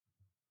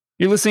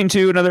You're listening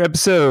to another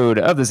episode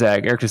of The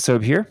Zag. Eric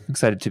Desobe here.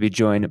 Excited to be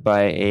joined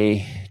by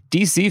a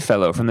DC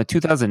fellow from the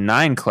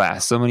 2009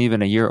 class, someone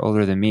even a year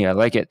older than me. I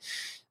like it.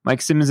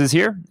 Mike Simmons is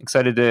here.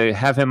 Excited to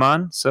have him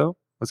on, so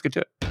let's get to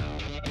it.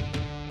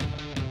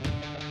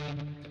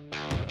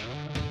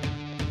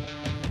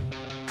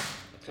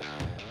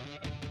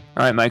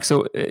 All right, Mike. So,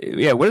 what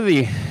are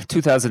the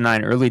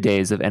 2009 early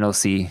days of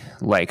NLC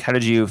like? How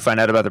did you find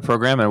out about the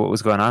program and what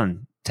was going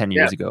on 10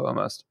 years ago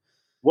almost?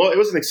 Well, it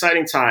was an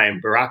exciting time.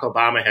 Barack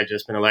Obama had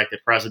just been elected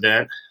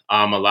president.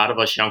 A lot of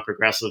us young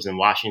progressives in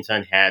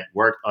Washington had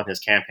worked on his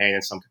campaign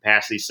in some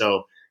capacity.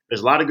 So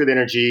there's a lot of good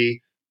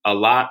energy, a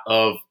lot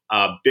of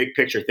big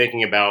picture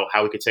thinking about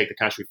how we could take the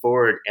country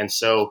forward. And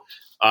so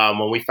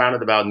when we found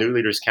out about New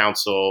Leaders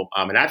Council,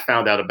 and I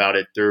found out about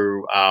it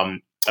through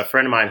a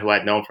friend of mine who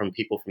I'd known from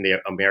People for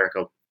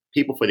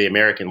the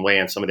American Way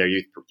and some of their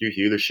youth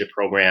leadership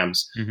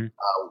programs,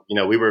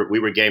 we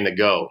were game to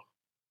go.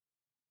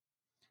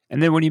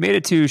 And then when you made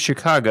it to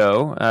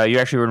Chicago, you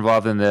actually were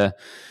involved in the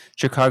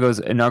Chicago's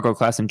inaugural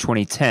class in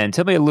 2010.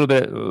 Tell me a little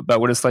bit about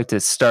what it's like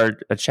to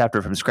start a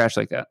chapter from scratch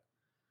like that.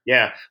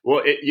 Yeah,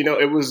 well,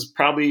 it was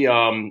probably, a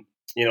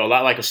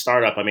lot like a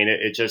startup. I mean,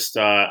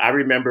 I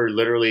remember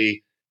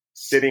literally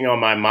sitting on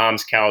my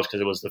mom's couch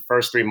because it was the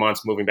first 3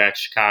 months moving back to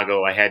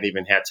Chicago. I hadn't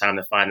even had time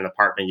to find an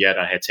apartment yet.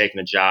 I had taken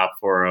a job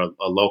for a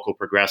local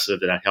progressive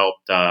that I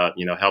helped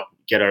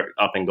get her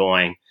up and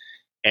going.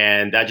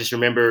 And I just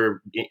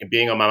remember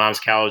being on my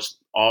mom's couch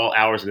all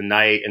hours of the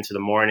night into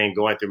the morning,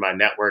 going through my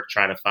network,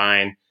 trying to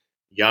find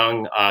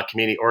young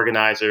community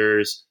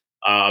organizers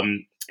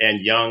and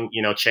young,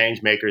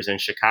 change makers in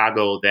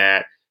Chicago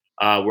that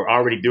were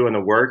already doing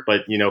the work,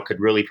 but, could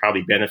really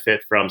probably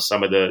benefit from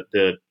some of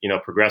the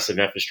progressive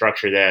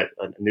infrastructure that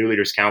a New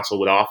Leaders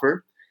Council would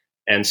offer.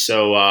 And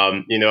so,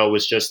 it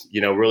was just,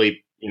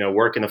 really,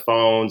 working the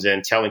phones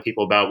and telling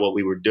people about what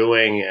we were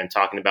doing and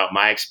talking about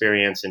my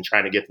experience and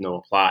trying to get them to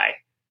apply.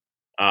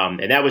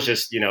 And that was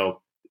just, the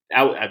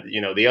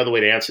other way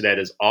to answer that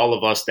is all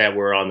of us that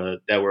were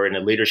in the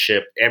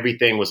leadership,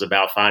 everything was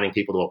about finding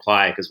people to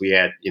apply because we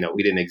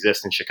didn't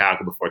exist in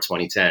Chicago before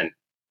 2010.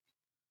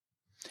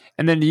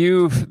 And then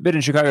you've been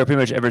in Chicago pretty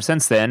much ever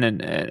since then.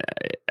 And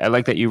I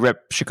like that you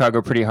rep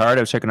Chicago pretty hard.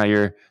 I was checking out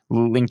your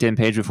LinkedIn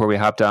page before we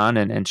hopped on,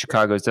 and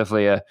Chicago is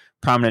definitely a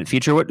prominent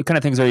feature. What kind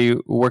of things are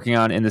you working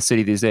on in the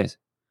city these days?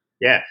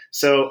 Yeah.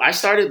 So I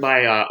started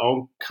my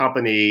own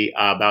company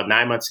about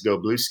 9 months ago,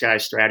 Blue Sky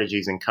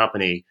Strategies and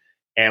Company.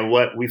 And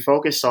what we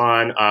focus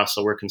on,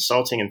 so we're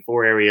consulting in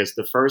 4 areas.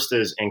 The first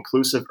is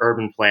inclusive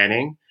urban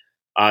planning.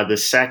 The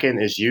second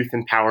is youth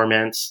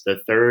empowerment. The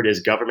third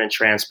is government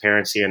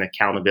transparency and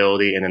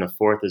accountability. And then the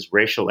fourth is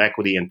racial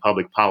equity and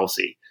public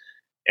policy.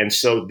 And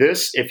so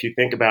this, if you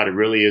think about it,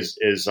 really is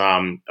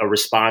a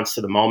response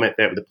to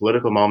the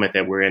political moment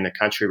that we're in the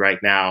country right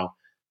now.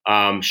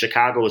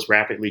 Chicago is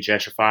rapidly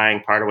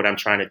gentrifying. Part of what I'm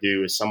trying to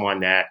do is someone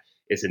that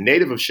is a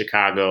native of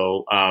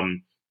Chicago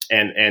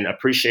and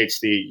appreciates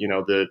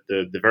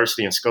the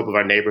diversity and scope of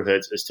our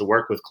neighborhoods is to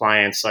work with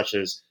clients such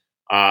as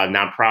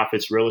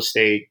nonprofits, real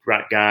estate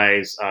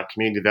guys,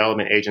 community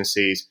development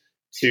agencies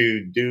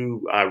to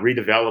do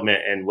redevelopment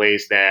in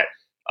ways that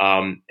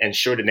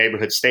ensure the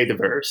neighborhoods stay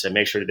diverse and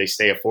make sure that they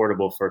stay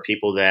affordable for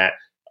people that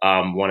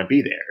want to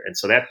be there. And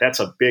so that's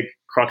a big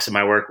crux of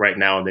my work right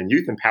now. And then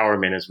youth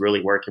empowerment is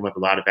really working with a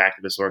lot of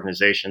activist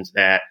organizations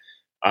that,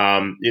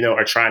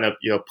 are trying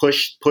to,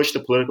 push the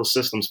political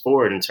systems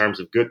forward in terms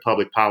of good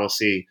public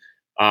policy,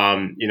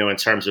 in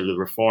terms of the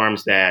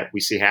reforms that we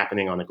see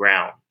happening on the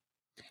ground.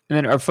 And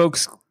then are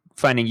folks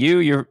finding you?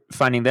 You're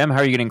finding them? How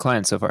are you getting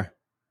clients so far?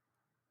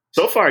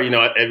 So far,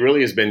 it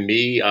really has been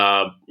me.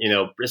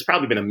 It's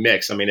probably been a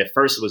mix. I mean, at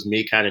first it was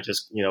me kind of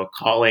just,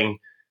 calling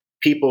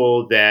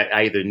people that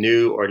I either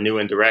knew or knew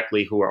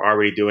indirectly who are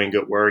already doing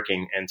good work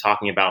and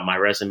talking about my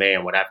resume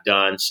and what I've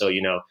done. So,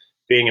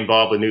 being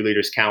involved with New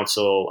Leaders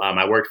Council,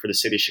 I worked for the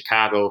city of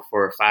Chicago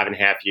for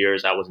 5.5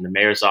 years. I was in the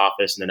mayor's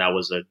office, and then I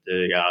was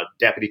the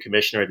deputy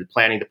commissioner of the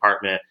planning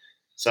department.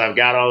 So I've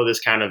got all of this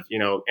kind of,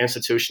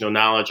 institutional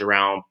knowledge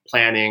around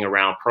planning,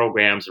 around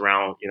programs,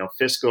 around,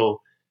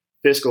 fiscal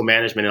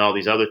management and all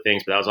these other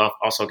things. But I was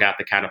also got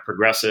the kind of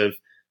progressive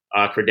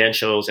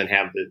credentials and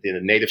have the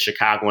native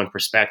Chicagoan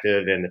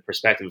perspective and the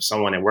perspective of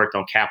someone that worked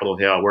on Capitol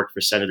Hill. I worked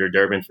for Senator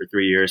Durbin for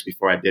 3 years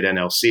before I did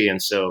NLC.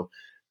 And so,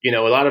 a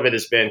lot of it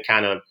has been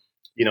kind of,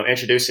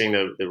 introducing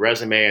the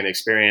resume and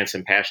experience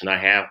and passion I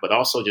have, but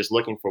also just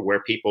looking for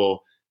where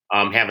people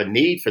have a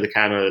need for the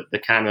kind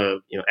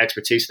of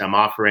expertise that I'm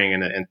offering,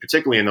 and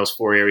particularly in those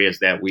 4 areas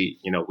that we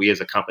as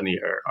a company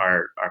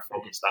are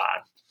focused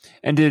on.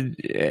 And did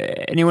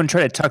anyone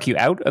try to talk you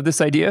out of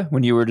this idea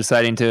when you were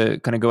deciding to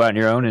kind of go out on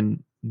your own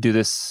and do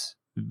this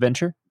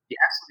venture?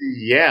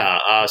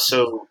 Yeah.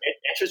 So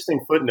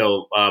interesting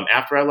footnote.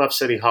 After I left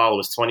City Hall, it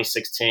was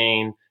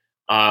 2016.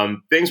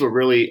 Things were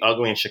really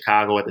ugly in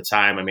Chicago at the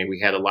time. I mean, we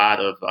had a lot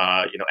of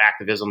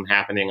activism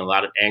happening, a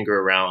lot of anger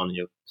around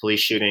police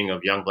shooting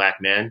of young Black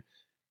men.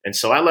 And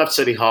so I left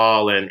City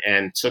Hall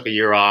and took a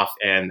year off,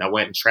 and I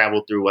went and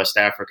traveled through West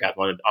Africa.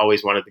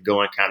 Always wanted to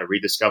go and kind of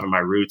rediscover my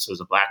roots as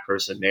a Black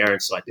person there.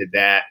 And so I did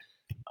that.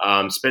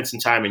 Spent some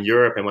time in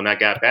Europe. And when I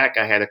got back,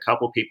 I had a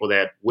couple people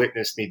that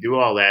witnessed me do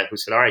all that who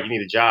said, all right, you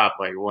need a job.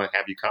 Like, we want to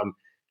have you come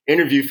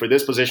interview for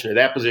this position or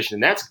that position.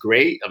 And that's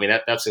great. I mean,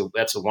 that's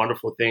a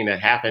wonderful thing that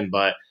happened.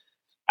 But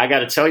I got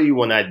to tell you,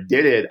 when I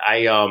did it,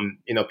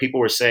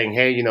 people were saying,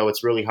 hey,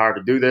 it's really hard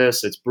to do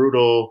this. It's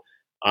brutal.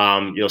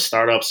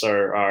 Startups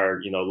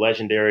are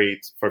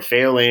legendary for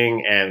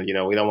failing, and,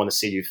 we don't want to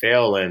see you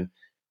fail. And,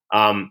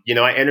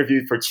 I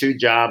interviewed for 2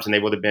 jobs, and they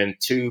would have been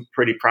 2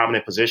 pretty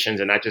prominent positions.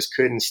 And I just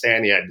couldn't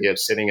stand the idea of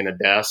sitting in a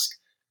desk,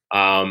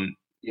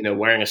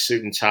 wearing a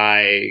suit and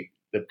tie,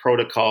 the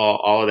protocol,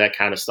 all of that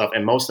kind of stuff.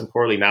 And most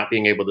importantly, not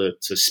being able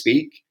to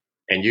speak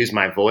and use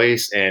my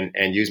voice and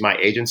use my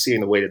agency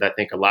in the way that I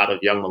think a lot of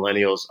young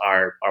millennials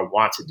are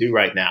want to do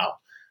right now.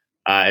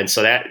 And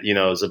so that,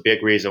 is a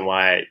big reason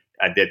why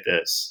I did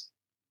this.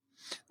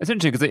 That's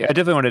interesting, because I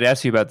definitely wanted to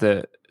ask you about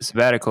the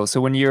sabbatical.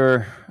 So when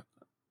you're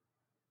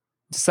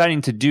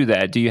deciding to do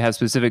that, do you have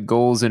specific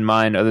goals in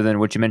mind other than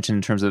what you mentioned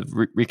in terms of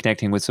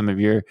reconnecting with some of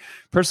your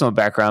personal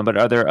background? But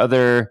are there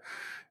other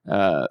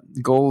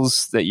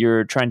goals that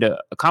you're trying to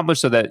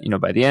accomplish so that,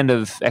 by the end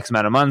of X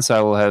amount of months,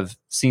 I will have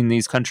seen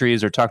these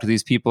countries or talked to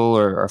these people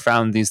or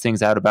found these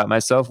things out about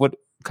myself? What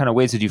kind of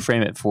ways did you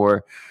frame it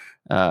for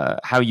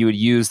how you would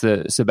use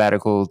the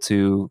sabbatical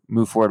to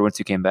move forward once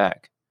you came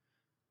back?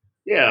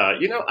 Yeah,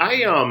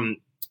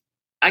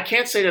 I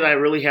can't say that I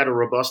really had a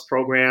robust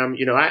program.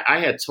 I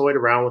had toyed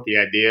around with the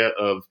idea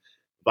of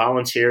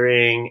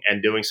volunteering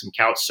and doing some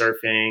couch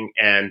surfing.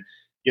 And,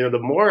 the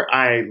more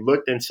I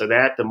looked into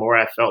that, the more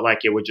I felt like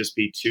it would just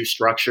be too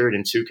structured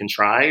and too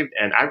contrived.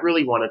 And I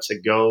really wanted to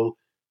go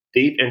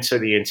deep into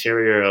the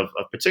interior of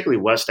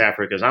particularly West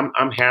Africa, because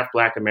I'm half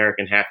Black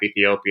American, half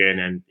Ethiopian.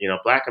 And,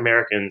 Black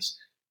Americans,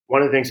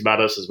 one of the things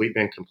about us is we've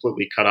been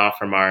completely cut off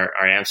from our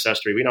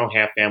ancestry. We don't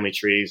have family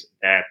trees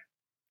that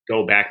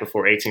go back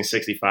before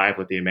 1865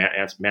 with the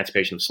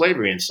emancipation of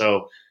slavery. And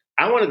so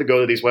I wanted to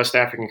go to these West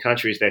African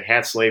countries that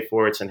had slave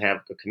forts and have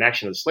a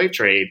connection to the slave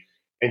trade,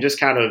 and just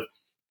kind of,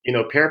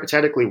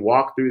 peripatetically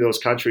walk through those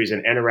countries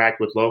and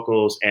interact with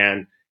locals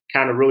and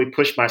kind of really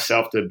push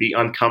myself to be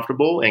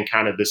uncomfortable and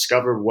kind of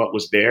discover what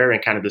was there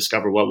and kind of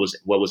discover what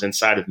was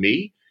inside of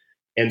me.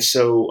 And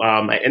so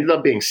I ended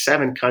up being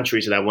 7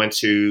 countries that I went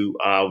to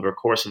over a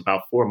course of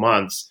about 4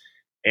 months.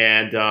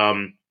 And,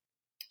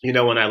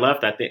 when I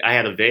left, I think I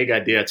had a vague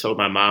idea. I told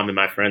my mom and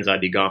my friends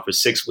I'd be gone for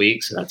 6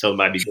 weeks, and I told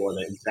them I'd be going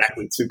to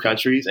exactly 2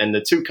 countries. And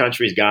the 2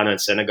 countries, Ghana and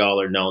Senegal,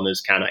 are known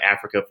as kind of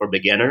Africa for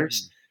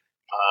beginners.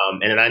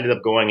 And then I ended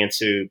up going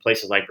into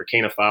places like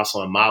Burkina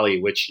Faso and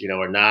Mali, which,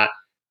 are not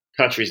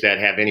countries that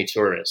have any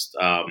tourists.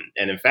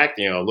 And in fact,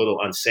 a little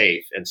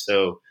unsafe. And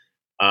so,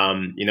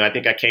 I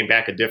think I came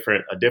back a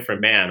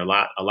different man, a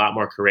lot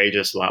more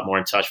courageous, a lot more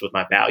in touch with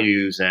my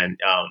values, and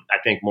I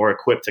think more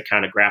equipped to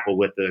kind of grapple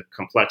with the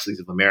complexities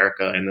of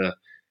America and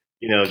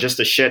the, just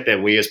the shit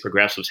that we as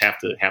progressives have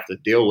to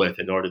deal with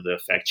in order to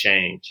affect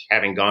change,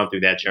 having gone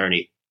through that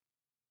journey.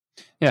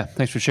 Yeah,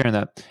 thanks for sharing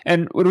that.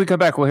 And when we come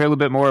back, we'll hear a little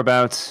bit more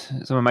about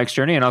some of Mike's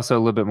journey and also a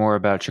little bit more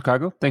about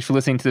Chicago. Thanks for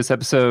listening to this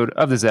episode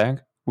of The Zag.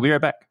 We'll be right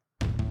back.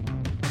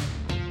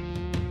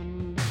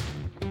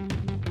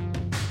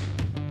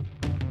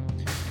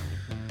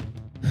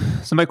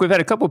 So, Mike, we've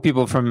had a couple of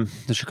people from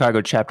the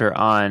Chicago chapter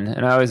on,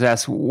 and I always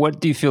ask,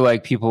 what do you feel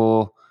like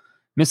people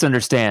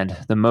misunderstand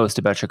the most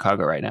about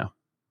Chicago right now?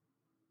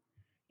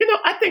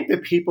 I think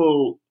that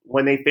people,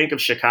 when they think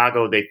of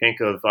Chicago, they think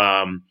of,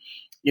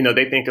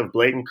 they think of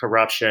blatant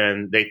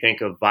corruption. They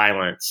think of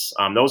violence.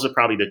 Those are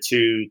probably the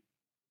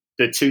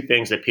two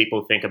things that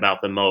people think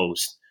about the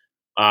most.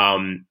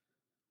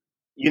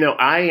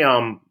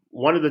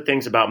 One of the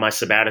things about my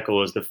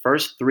sabbatical is the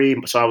first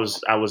 3. So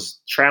I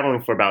was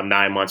traveling for about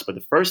 9 months, but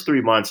the first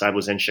 3 months I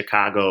was in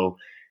Chicago,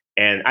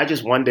 and I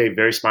just one day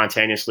very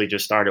spontaneously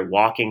just started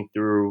walking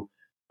through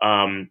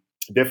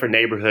different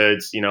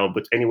neighborhoods,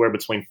 but anywhere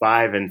between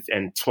 5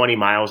 and 20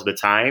 miles at a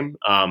time.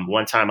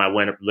 One time I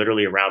went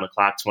literally around the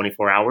clock,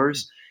 24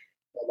 hours.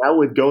 And I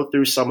would go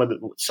through some of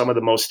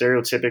the most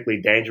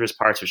stereotypically dangerous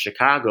parts of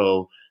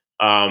Chicago,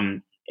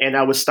 and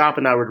I would stop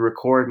and I would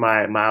record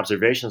my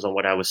observations on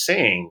what I was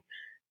seeing.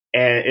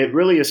 And it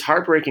really is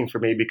heartbreaking for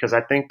me, because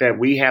I think that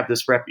we have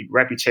this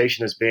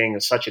reputation as being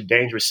such a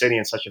dangerous city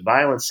and such a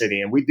violent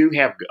city. And we do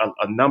have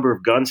a number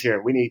of guns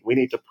here. We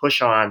need to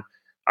push on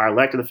our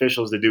elected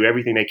officials to do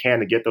everything they can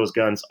to get those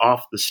guns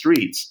off the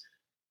streets.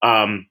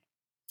 And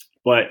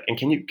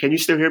can you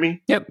still hear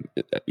me? Yep,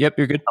 you're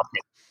good.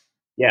 Okay.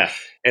 Yeah.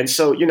 And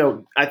so,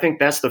 I think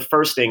that's the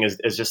first thing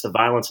is just the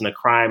violence and the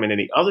crime. And then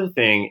the other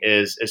thing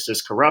is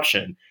just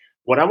corruption.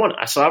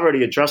 So I've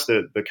already addressed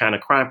the kind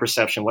of crime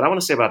perception. What I want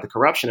to say about the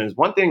corruption is,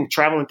 one thing,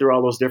 traveling through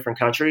all those different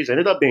countries,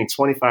 ended up being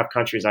 25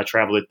 countries I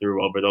traveled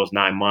through over those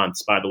 9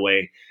 months, by the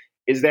way,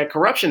 is that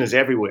corruption is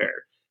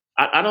everywhere.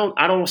 I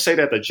don't say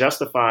that to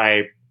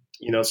justify,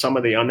 some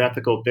of the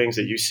unethical things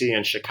that you see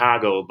in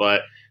Chicago,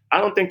 but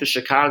I don't think that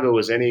Chicago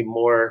is any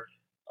more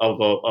of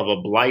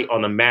a blight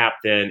on the map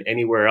than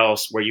anywhere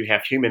else where you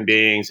have human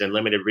beings and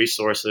limited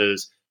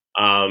resources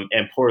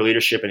and poor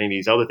leadership and any of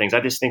these other things. I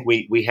just think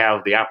we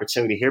have the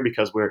opportunity here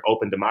because we're an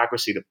open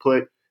democracy to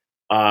put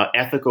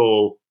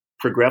ethical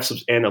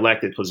progressives in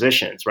elected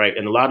positions, right?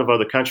 In a lot of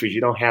other countries,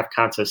 you don't have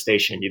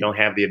contestation. You don't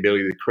have the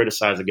ability to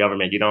criticize the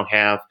government. You don't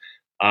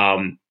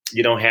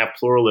have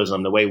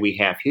pluralism the way we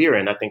have here.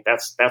 And I think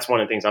that's one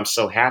of the things I'm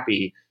so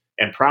happy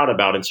and proud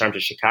about in terms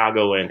of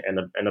Chicago and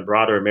the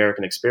broader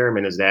American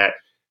experiment is that,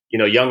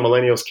 young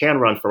millennials can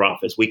run for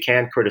office. We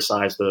can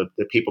criticize the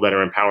people that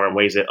are in power in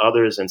ways that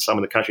others in some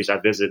of the countries I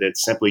visited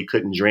simply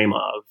couldn't dream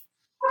of.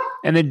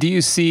 And then do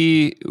you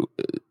see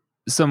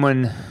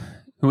someone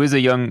who is a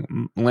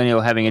young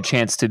millennial having a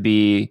chance to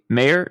be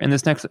mayor in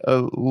this next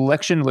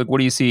election? Like, what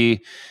do you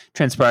see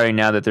transpiring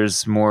now that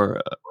there's more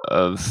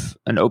of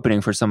an opening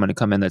for someone to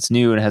come in that's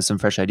new and has some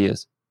fresh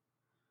ideas?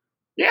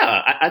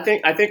 Yeah, I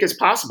think it's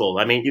possible.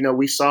 I mean,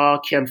 we saw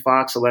Kim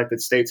Foxx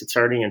elected state's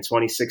attorney in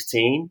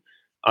 2016.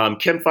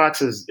 Kim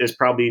Foxx is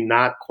probably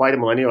not quite a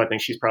millennial. I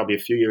think she's probably a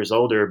few years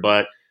older,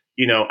 but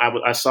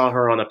I saw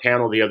her on a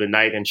panel the other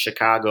night in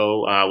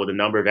Chicago with a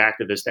number of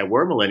activists that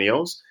were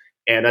millennials.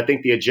 And I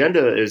think the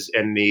agenda is,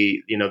 and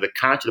the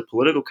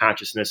political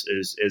consciousness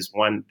is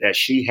one that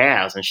she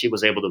has, and she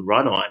was able to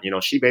run on.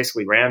 She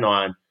basically ran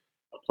on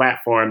a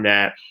platform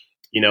that,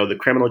 the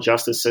criminal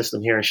justice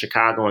system here in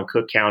Chicago and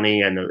Cook County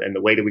and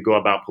the way that we go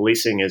about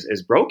policing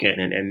is broken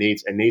and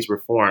needs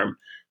reform.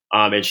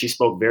 And she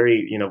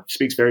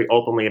speaks very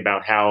openly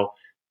about how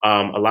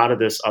a lot of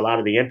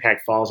the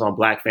impact falls on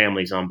Black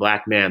families, on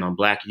Black men, on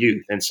Black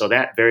youth. And so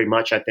that very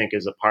much, I think,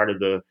 is a part of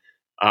the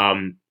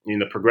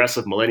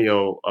progressive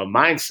millennial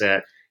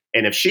mindset.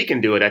 And if she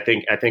can do it, I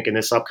think in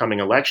this upcoming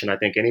election, I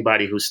think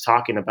anybody who's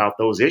talking about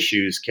those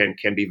issues can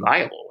be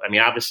viable. I mean,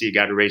 obviously, you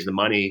got to raise the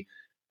money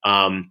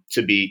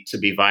to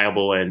be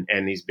viable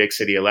in these big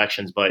city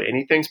elections, but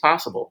anything's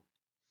possible.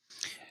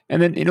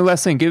 And then,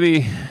 last thing, give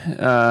me,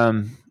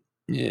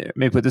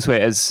 maybe put it this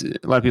way, as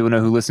a lot of people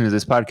know who listen to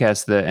this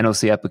podcast, the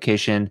NLC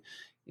application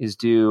is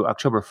due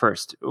October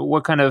 1st.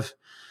 What kind of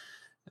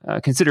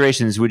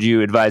considerations would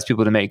you advise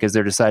people to make as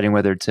they're deciding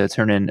whether to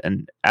turn in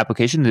an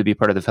application to be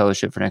part of the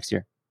fellowship for next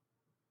year?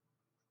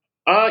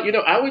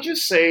 I would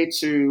just say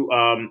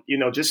to,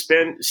 just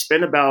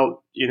spend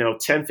about,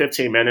 10,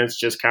 15 minutes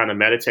just kind of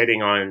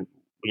meditating on,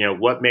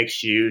 what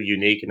makes you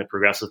unique in the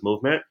progressive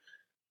movement.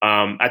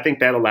 I think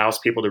that allows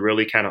people to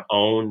really kind of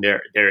own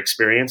their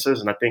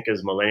experiences. And I think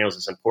as millennials,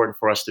 it's important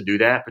for us to do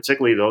that,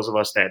 particularly those of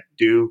us that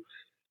do,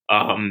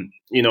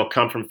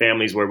 come from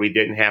families where we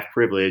didn't have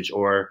privilege,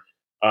 or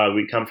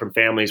we come from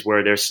families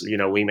where there's,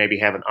 we maybe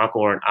have an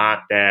uncle or an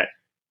aunt that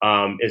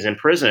is in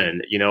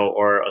prison,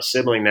 or a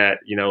sibling that,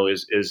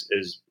 is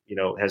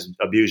has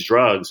abused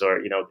drugs, or,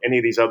 any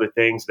of these other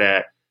things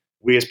that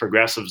we as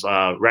progressives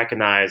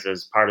recognize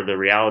as part of the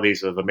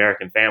realities of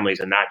American families,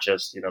 and not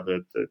just,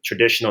 the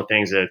traditional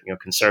things that,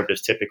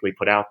 conservatives typically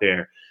put out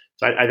there.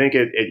 So I think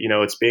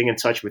it's being in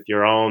touch with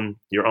your own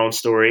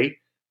story,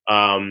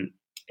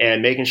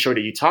 and making sure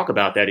that you talk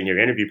about that in your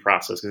interview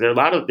process, because there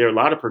are a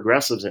lot of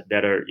progressives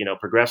that are,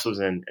 progressives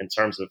in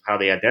terms of how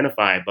they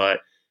identify, but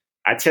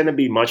I tend to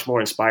be much more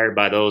inspired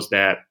by those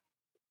that,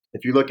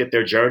 if you look at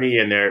their journey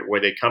and where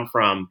they come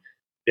from,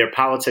 their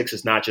politics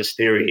is not just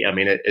theory. I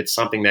mean, it's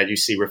something that you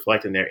see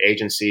reflected in their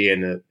agency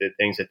and the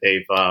things that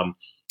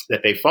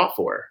they've fought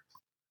for.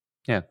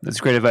 Yeah,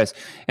 that's great advice.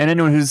 And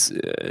anyone who's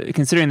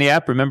considering the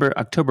app, remember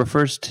October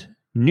 1st,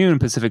 noon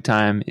Pacific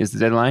time is the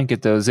deadline.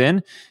 Get those in.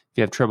 If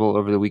you have trouble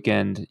over the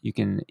weekend, you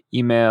can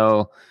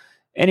email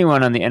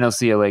anyone on the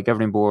NLC LA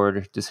governing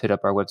board. Just hit up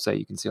our website.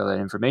 You can see all that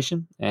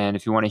information. And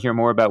if you want to hear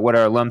more about what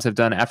our alums have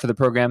done after the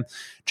program,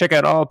 check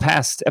out all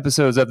past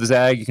episodes of the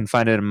ZAG. You can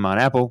find them on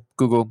Apple,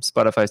 Google,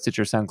 Spotify,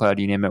 Stitcher, SoundCloud,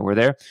 you name it, we're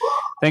there.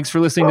 Thanks for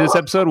listening to this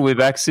episode. We'll be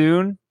back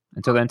soon.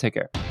 Until then, take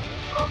care.